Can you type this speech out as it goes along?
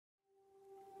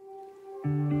Hey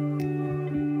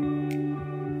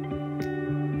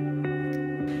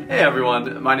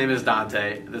everyone, my name is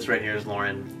Dante, this right here is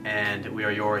Lauren, and we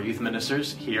are your youth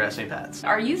ministers here at St. Pat's.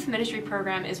 Our youth ministry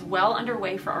program is well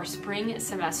underway for our spring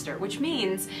semester, which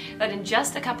means that in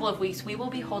just a couple of weeks we will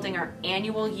be holding our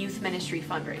annual youth ministry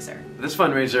fundraiser. This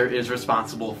fundraiser is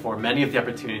responsible for many of the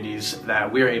opportunities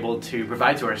that we are able to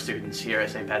provide to our students here at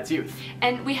St. Pat's Youth.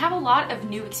 And we have a lot of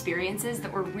new experiences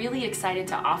that we're really excited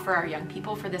to offer our young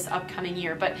people for this upcoming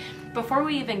year. But before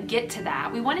we even get to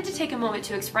that, we wanted to take a moment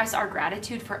to express our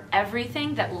gratitude for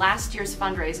everything that last year's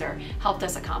fundraiser helped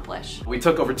us accomplish. We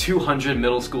took over 200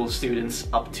 middle school students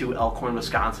up to Elkhorn,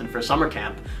 Wisconsin for summer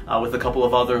camp with a couple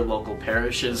of other local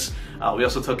parishes. We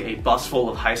also took a bus full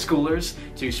of high schoolers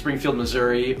to Springfield,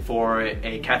 Missouri for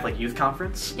a Catholic youth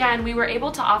conference. Yeah, and we were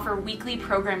able to offer weekly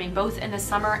programming both in the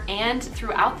summer and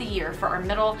throughout the year for our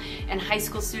middle and high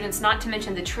school students, not to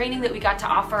mention the training that we got to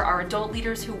offer our adult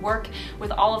leaders who work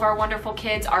with all of our wonderful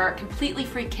kids, our completely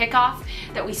free kickoff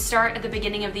that we start at the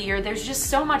beginning of the year. There's just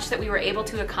so much that we were able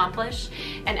to accomplish,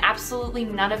 and absolutely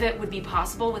none of it would be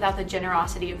possible without the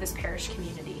generosity of this parish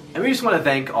community. And we just want to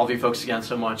thank all of you folks again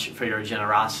so much for your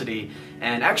generosity.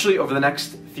 And actually, over the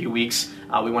next few weeks,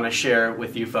 we want to share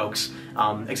with you folks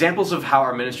examples of how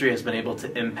our ministry has been able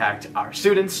to impact our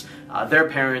students, their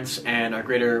parents, and our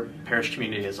greater parish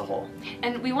community as a whole.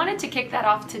 And we wanted to kick that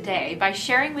off today by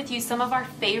sharing with you some of our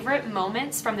favorite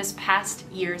moments from this past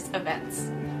year's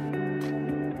events.